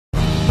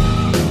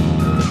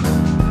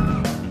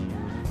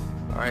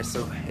Alright,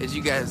 so as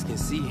you guys can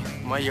see,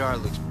 my yard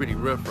looks pretty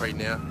rough right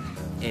now.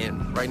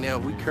 And right now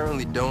we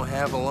currently don't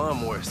have a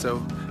lawnmower,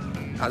 so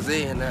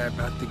Isaiah and I are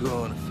about to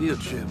go on a field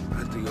trip,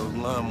 about to go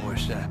lawnmower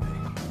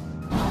shopping.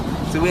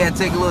 So we had to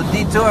take a little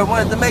detour.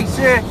 Wanted to make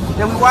sure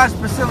that we washed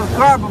Priscilla's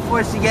car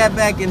before she got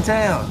back in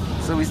town.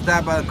 So we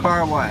stopped by the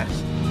car wash.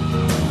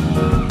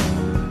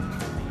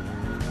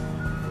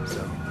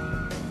 So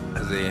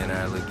Isaiah and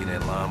I are looking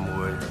at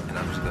lawnmowers, and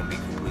I'm just gonna be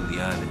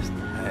completely honest.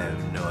 I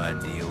have no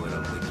idea what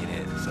I'm looking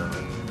at, so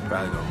I'm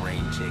probably gonna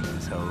rain check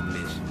this whole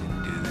mission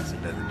and do this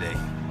another day.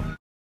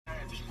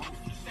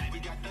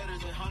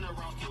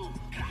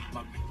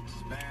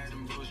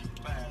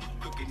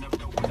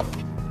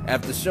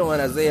 After showing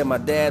Isaiah my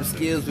dab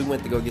skills, we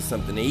went to go get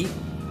something to eat.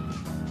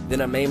 Then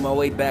I made my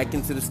way back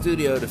into the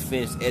studio to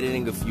finish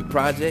editing a few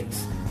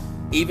projects.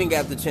 Even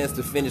got the chance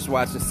to finish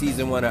watching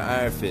season 1 of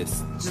Iron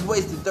Fist. Just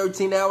wasted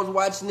 13 hours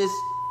watching this.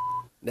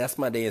 That's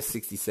my day in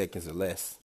 60 seconds or less.